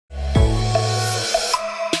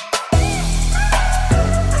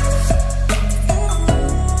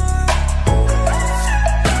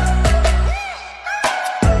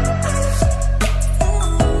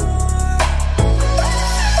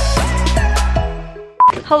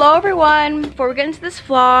Hello everyone! Before we get into this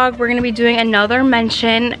vlog, we're going to be doing another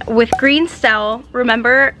mention with Greenstell.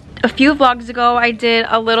 Remember a few vlogs ago I did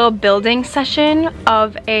a little building session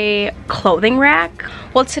of a clothing rack?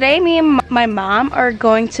 Well, today me and my mom are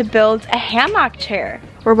going to build a hammock chair.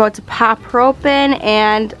 We're about to pop her open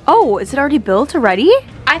and, oh, is it already built already?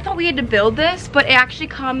 I thought we had to build this, but it actually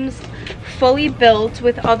comes fully built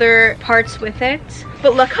with other parts with it.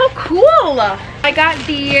 But look how cool! I got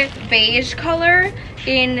the beige color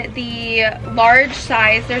in the large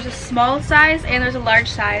size. There's a small size and there's a large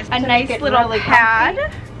size. A nice little really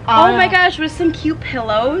pad. Oh my gosh, with some cute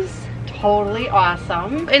pillows. Totally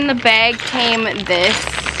awesome. In the bag came this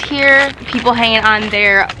here. People hanging on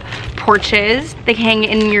their porches. They can hang it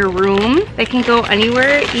in your room. They can go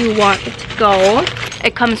anywhere you want it to go.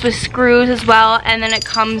 It comes with screws as well, and then it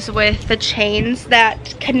comes with the chains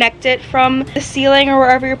that connect it from the ceiling or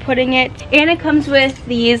wherever you're putting it. And it comes with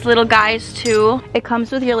these little guys too. It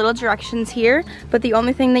comes with your little directions here, but the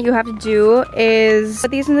only thing that you have to do is put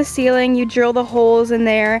these in the ceiling, you drill the holes in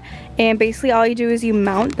there, and basically all you do is you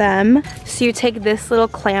mount them. So you take this little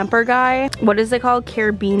clamper guy. What is it called?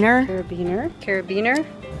 Carabiner? Carabiner.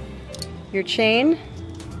 Your chain,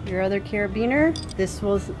 your other carabiner. This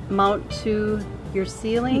will mount to your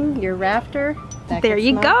ceiling, your rafter. There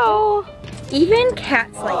you go. Even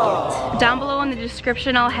cats like it. Down below in the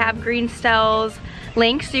description I'll have Greenstell's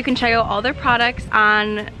links so you can check out all their products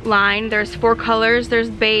online. There's 4 colors. There's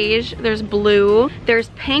beige, there's blue, there's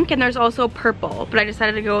pink, and there's also purple. But I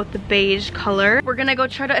decided to go with the beige color. We're gonna go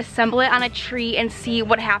try to assemble it on a tree and see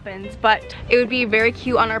what happens. But it would be very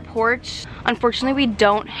cute on our porch. Unfortunately, we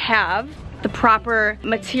don't have the proper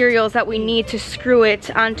materials that we need to screw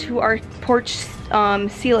it onto our porch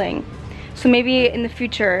ceiling. So maybe in the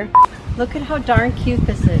future. Look at how darn cute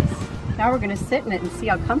this is. Now we're gonna sit in it and see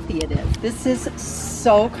how comfy it is. This is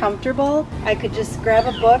so comfortable. I could just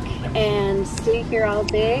grab a book and stay here all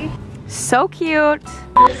day. So cute.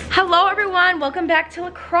 Hello everyone, welcome back to La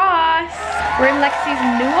Crosse. We're in Lexi's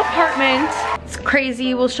new apartment. It's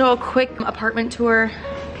crazy. We'll show a quick apartment tour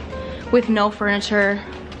with no furniture.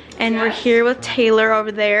 And we're here with Taylor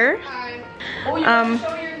over there. Hi. Oh, you want to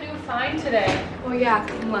show your new find today. Oh yeah,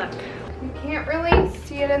 look. You can't really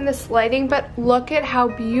see it in this lighting, but look at how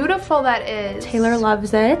beautiful that is. Taylor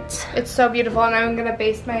loves it. It's so beautiful, and I'm gonna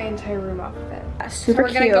base my entire room off of it. Super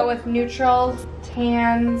cute. We're gonna go with neutrals,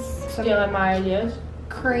 tans, some my ideas.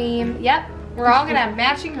 cream. Yep. We're all gonna have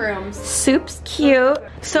matching rooms. Soup's cute.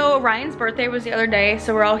 So Ryan's birthday was the other day,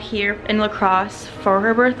 so we're all here in La Crosse for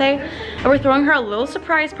her birthday. And we're throwing her a little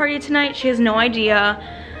surprise party tonight. She has no idea,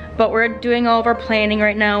 but we're doing all of our planning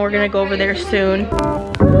right now. We're gonna go over there soon.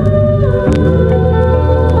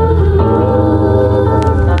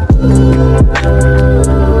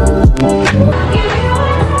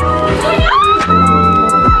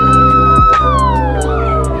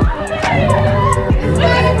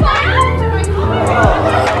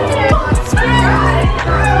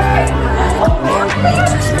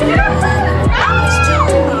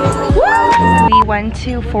 Went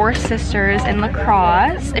to Four Sisters in La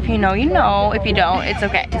Crosse. If you know, you know. If you don't, it's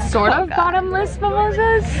okay. Sort of bottomless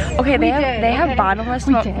mimosas. Okay, they have bottomless.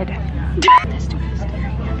 We did. Let's do this. Look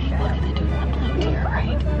at the dude. To your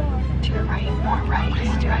right. To your right. More right.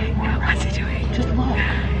 What's he doing? Just look.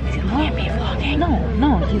 Is he looking at me vlogging?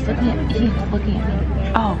 No. He's looking at me.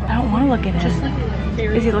 Oh, I don't want to look at him. Just look.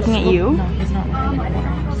 Is he looking at you? No, he's not looking at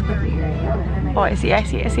me. Just quickly. Oh, I see.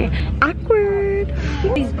 Awkward.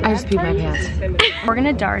 I just peed my pants. We're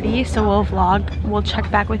gonna darty, so we'll vlog. We'll check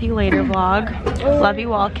back with you later, vlog. Love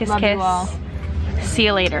you all. Kiss, Love kiss. you all. See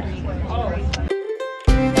you later.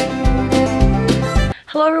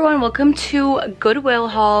 Hello everyone, welcome to Goodwill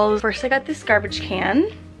hauls. First I got this garbage can.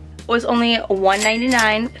 It was only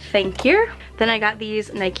 $1.99, thank you. Then I got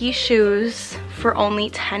these Nike shoes for only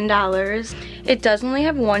 $10. It does only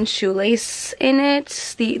have one shoelace in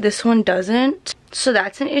it. This one doesn't. So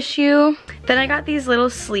that's an issue. Then I got these little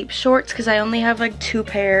sleep shorts because I only have like 2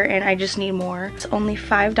 pair and I just need more. It's only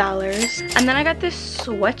 $5. And then I got this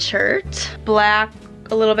sweatshirt, black,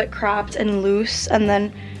 a little bit cropped and loose, and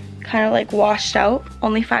then kind of like washed out,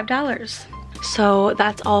 only $5. So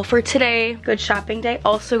that's all for today. Good shopping day.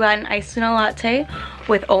 Also got an iced vanilla latte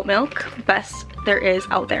with oat milk. Best there is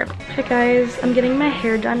out there. Hey guys, I'm getting my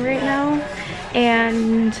hair done right now.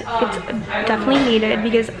 And it's definitely needed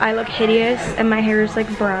because I look hideous and my hair is like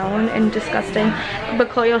brown and disgusting. But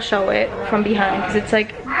Chloe will show it from behind because it's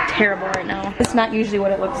like terrible right now. It's not usually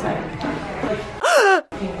what it looks like.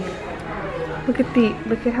 Look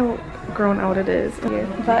at how grown out it is.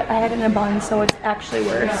 But I had it in a bun, so it's actually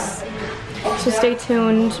worse. So stay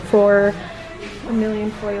tuned for a million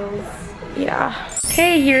foils. Yeah.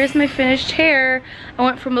 Okay, here's my finished hair. I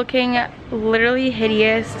went from looking literally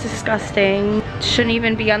hideous, disgusting, shouldn't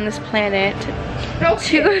even be on this planet,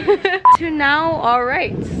 to now all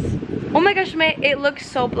right. Oh my gosh, it looks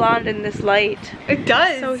so blonde in this light. It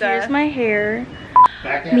does. So here's my hair.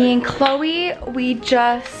 Me and Chloe, we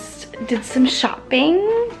just did some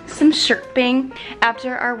shopping, some shopping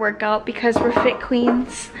after our workout because we're fit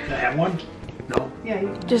queens. Can I have one? No. Yeah,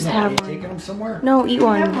 you Just No, have you one. taking them somewhere? No, eat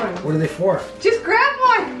one. What are they for? just grab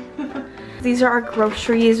one. These are our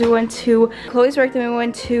groceries. We went to Chloe's work, then we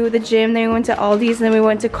went to the gym, then we went to Aldi's, and then we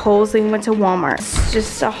went to Kohl's, then we went to Walmart. It's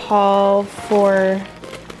just a haul for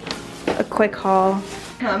a quick haul.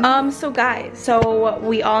 So guys, so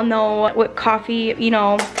we all know what coffee, you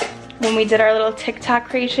know, when we did our little TikTok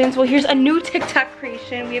creations. Well, here's a new TikTok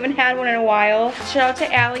creation. We haven't had one in a while. Shout out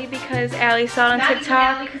to Allie because Allie saw it on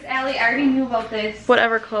TikTok. Because Allie already knew about this.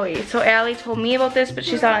 Whatever, Chloe. So Allie told me about this, but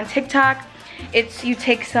she saw it on TikTok. It's you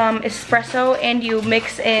take some espresso and you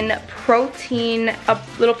mix in protein, a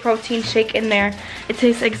little protein shake in there. It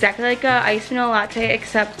tastes exactly like a iced vanilla latte,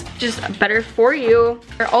 except just better for you.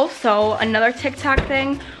 Also, another TikTok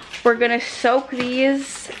thing, we're gonna soak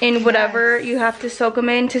these in whatever you have to soak them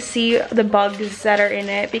in to see the bugs that are in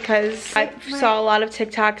it, because I saw a lot of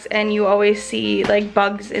TikToks and you always see like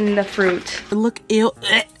bugs in the fruit. Look, ew.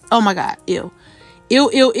 Oh my God, ew.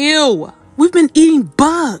 Ew, ew, ew. We've been eating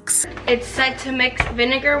bugs. It's said to mix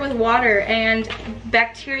vinegar with water and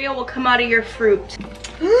bacteria will come out of your fruit.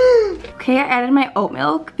 Okay, I added my oat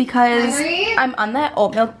milk because I'm on that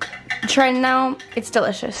oat milk trend now. It's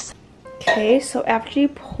delicious. Okay, so after you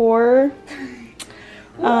pour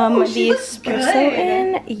the espresso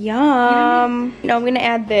in, yum. Now I'm gonna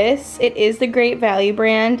add this. It is the Great Value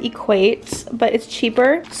brand, Equate, but it's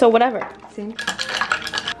cheaper, so whatever.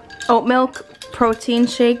 Oat milk, protein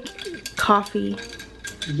shake, coffee.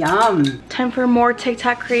 Yum. Time for more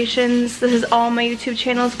TikTok creations. This is all my YouTube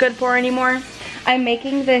channel is good for anymore. I'm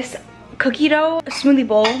making this cookie dough smoothie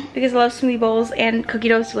bowl because I love smoothie bowls and cookie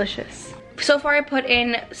dough is delicious. So far I put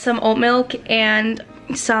in some oat milk and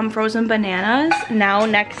some frozen bananas. Now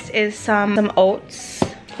next is some oats.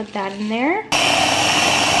 Put that in there.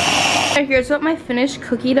 Here's what my finished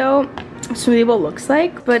cookie dough smoothie bowl looks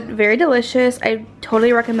like, but very delicious. I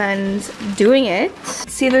totally recommend doing it.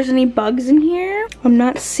 See if there's any bugs in here. I'm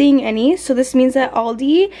not seeing any, so this means that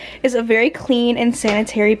Aldi is a very clean and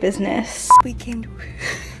sanitary business. We came to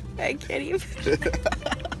I can't even.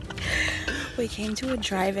 We came to a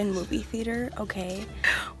drive-in movie theater, okay?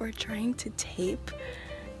 We're trying to tape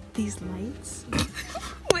these lights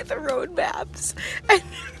with road maps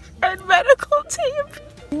and medical tape.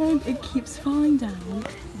 And it keeps falling down.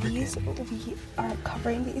 We are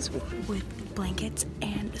covering these with blankets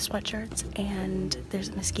and sweatshirts, and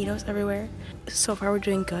there's mosquitoes everywhere. So far we're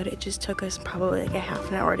doing good. It just took us probably like a half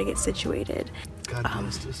an hour to get situated. God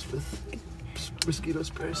blessed us with mosquito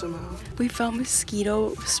spray somehow. We found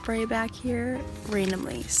mosquito spray back here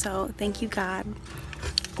randomly, so thank you God.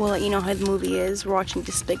 We'll let you know how the movie is. We're watching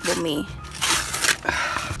Despicable Me.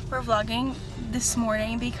 We're vlogging this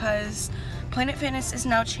morning because Planet Fitness is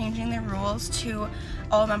now changing their rules to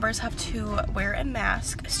all members have to wear a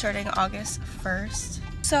mask starting August 1st.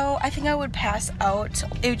 So I think I would pass out.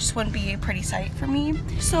 It just wouldn't be a pretty sight for me.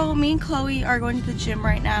 So me and Chloe are going to the gym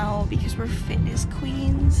right now because we're fitness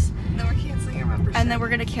queens. And then we're canceling our membership. And then we're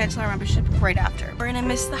gonna cancel our membership right after. We're gonna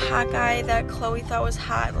miss the hot guy that Chloe thought was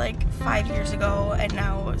hot like 5 years ago and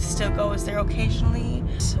now still goes there occasionally.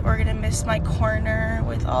 So we're gonna miss my corner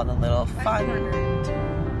with all the little fun.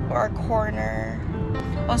 Our corner.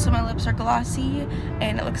 Also my lips are glossy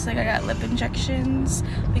and it looks like I got lip injections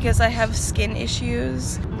because I have skin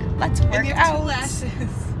issues. Let's work out. 2 lashes.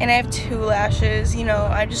 And I have 2 lashes. You know,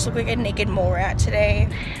 I just look like a naked mole rat today.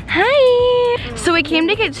 Hi! So we came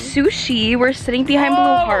to get sushi. We're sitting behind Blue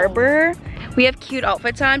Harbor. We have cute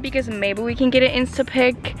outfits on because maybe we can get an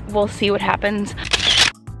Instapic. We'll see what happens.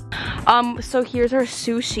 So here's our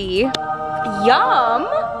sushi. Yum!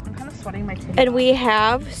 I'm kind of sweating my tail. And we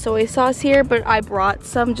have soy sauce here, but I brought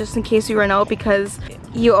some just in case we run out because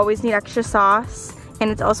you always need extra sauce. And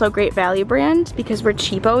it's also a Great Value brand because we're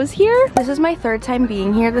cheapos here. This is my 3rd time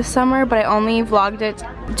being here this summer, but I only vlogged it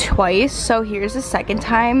twice. So here's the 2nd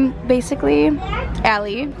time, basically.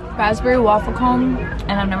 Allie. Raspberry waffle cone,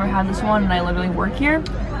 and I've never had this one, and I literally work here.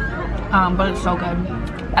 But it's so good.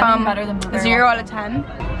 I think better than blueberry 0 waffle. out of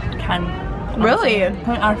 10. 10. Really?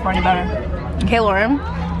 Couldn't ask for any better. Okay, Lauren.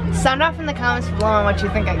 Sound off in the comments below on what you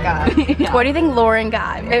think I got. What do you think Lauren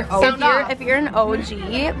got? off. If you're an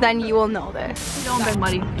OG, then you will know this. Big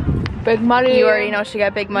money. Big money. You already know she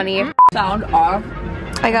got big money. Sound off.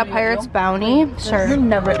 I got Pirate's Bounty. Sure.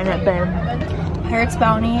 Never in it, babe. Parrots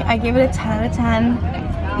Bounty. I gave it a 10 out of 10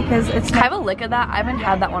 because it's Can I have a lick of that? I haven't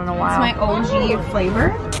had that one in a while. my OG flavor.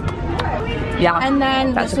 Yeah. And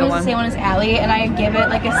then that's this a good was the same one as Allie, and I give it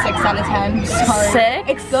like a 6 out of 10. Sorry. 6?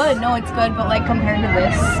 It's good. No, it's good, but like compared to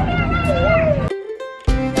this.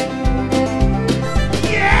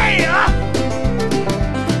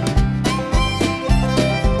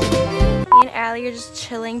 Me and Allie are just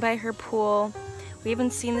chilling by her pool. We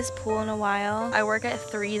haven't seen this pool in a while. I work at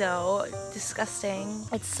 3 though. Disgusting.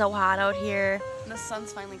 It's so hot out here. The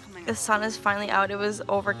sun's finally coming out. The sun is finally out. It was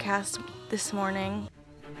overcast this morning.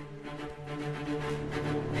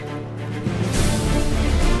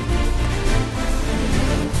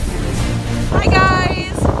 Hi guys!